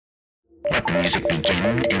Let the music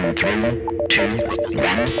begin in 3, 2,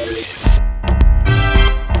 1.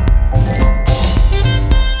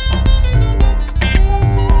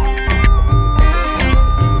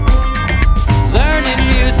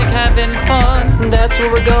 Having fun, that's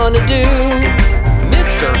what we're gonna do.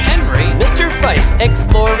 Mr. Henry, Mr. Fite,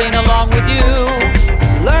 exploring along with you.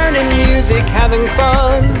 Learning music, having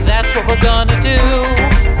fun, that's what we're gonna do.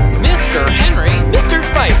 Mr. Henry, Mr.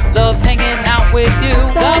 Fite, love hanging out with you.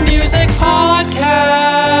 The Music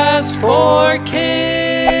Podcast for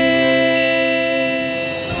Kids.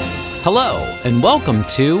 Hello, and welcome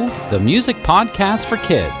to the Music Podcast for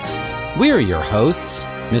Kids. We're your hosts,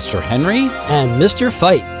 Mr. Henry and Mr.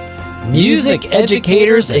 Fite, music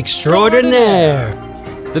educators extraordinaire.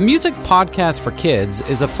 The Music Podcast for Kids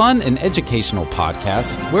is a fun and educational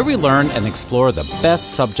podcast where we learn and explore the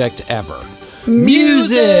best subject ever,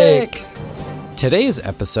 music. Today's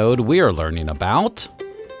episode, we are learning about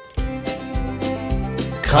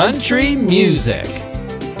country music.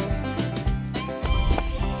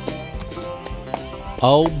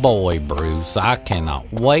 Oh boy, Bruce, I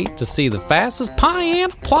cannot wait to see the fastest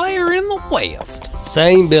piano player in the West.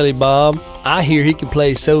 Same, Billy Bob. I hear he can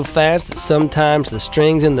play so fast that sometimes the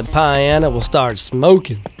strings in the piano will start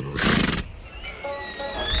smoking.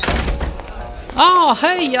 Oh,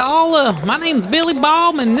 hey, y'all. My name's Billy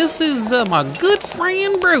Bob, and this is my good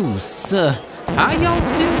friend, Bruce. How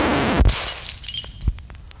y'all doing?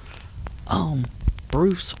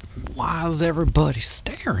 Bruce, why is everybody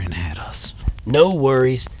staring at us? No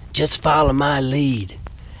worries, just follow my lead.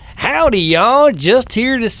 Howdy, y'all. Just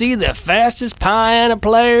here to see the fastest piano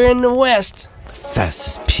player in the West.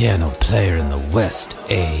 Fastest piano player in the West,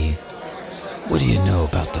 eh? What do you know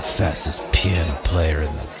about the fastest piano player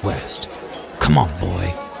in the West? Come on,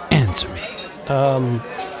 boy, answer me.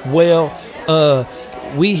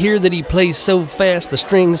 We hear that he plays so fast the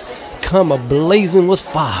strings come a-blazing with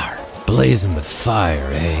fire. Blazing with fire,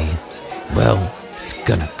 eh? Well, it's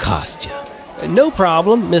gonna cost you. No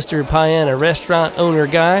problem, Mr. Piano Restaurant owner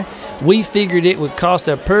guy. We figured it would cost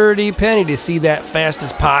a pretty penny to see that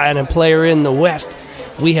fastest piano player in the West.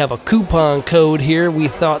 We have a coupon code here we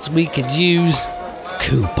thought we could use.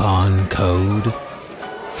 Coupon code?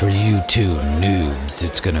 For you two noobs,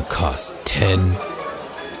 it's gonna cost 10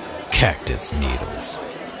 cactus needles.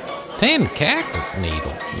 10 cactus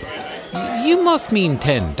needles? You must mean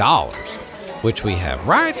 $10, which we have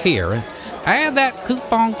right here. Add that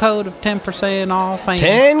coupon code of 10% off.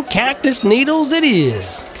 10 cactus needles it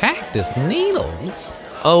is. Cactus needles?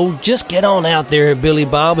 Oh, just get on out there, Billy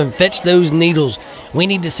Bob, and fetch those needles. We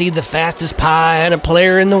need to see the fastest piano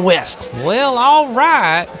player in the West. Well, all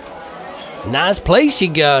right. Nice place you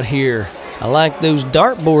got here. I like those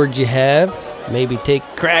dartboards you have. Maybe take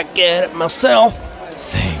a crack at it myself.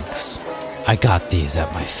 Thanks. I got these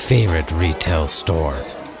at my favorite retail store,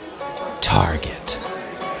 Target.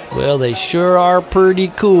 Well, they sure are pretty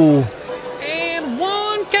cool. And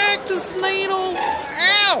 1 cactus needle.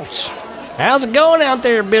 Ouch! How's it going out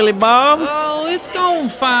there, Billy Bob? Oh, it's going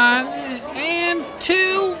fine. And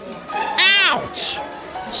 2. Ouch!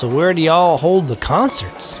 So where do y'all hold the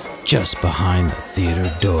concerts? Just behind the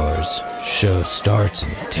theater doors. Show starts in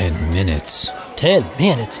 10 minutes. 10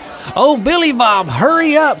 minutes? Oh, Billy Bob,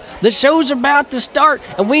 hurry up. The show's about to start,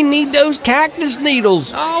 and we need those cactus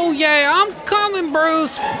needles. Oh, yeah, I'm coming,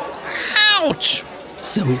 Bruce. Ouch!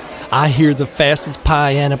 So, I hear the fastest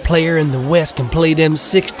piano player in the West can play them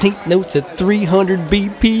 16th notes at 300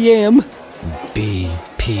 BPM.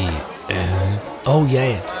 BPM? Oh,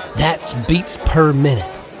 yeah, that's beats per minute.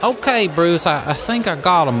 Okay, Bruce, I think I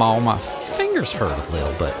got them all. My fingers hurt a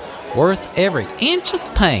little, but worth every inch of the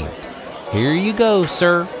pain. Here you go,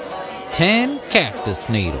 sir. 10 cactus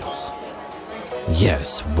needles.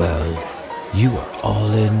 Yes, well, you are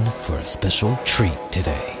all in for a special treat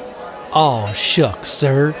today. Aw, shucks,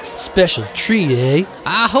 sir. Special treat, eh?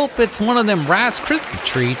 I hope it's one of them Rice Krispie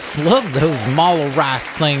treats. Love those mallow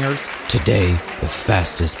rice thingers. Today, the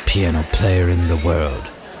fastest piano player in the world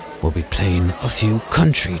will be playing a few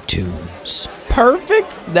country tunes.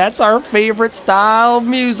 Perfect. That's our favorite style of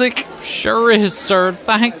music. Sure is, sir.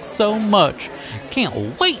 Thanks so much.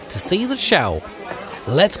 Can't wait to see the show.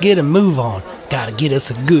 Let's get a move on. Gotta get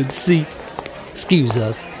us a good seat. Excuse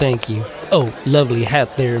us. Thank you. Oh, lovely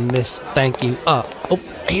hat there, miss. Thank you.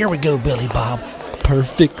 Here we go, Billy Bob.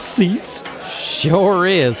 Perfect seats. Sure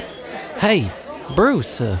is. Hey,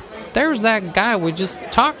 Bruce, there's that guy we just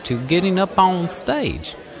talked to getting up on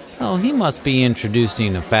stage. Oh, he must be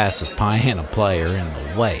introducing the fastest piano player in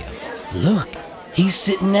the West. Look, he's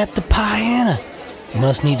sitting at the piano.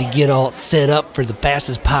 Must need to get all set up for the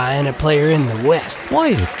fastest piano player in the West.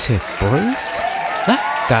 Wait a tick, Bruce.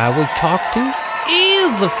 That guy we talked to is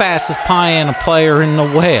the fastest piano player in the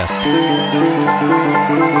West.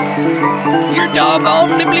 Your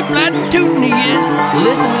doggone flippity flat tootin' he is.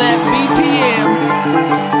 Listen to that BPM.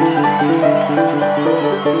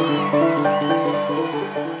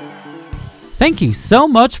 Thank you so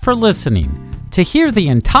much for listening. To hear the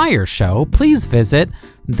entire show, please visit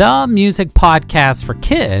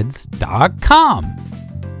themusicpodcastforkids.com.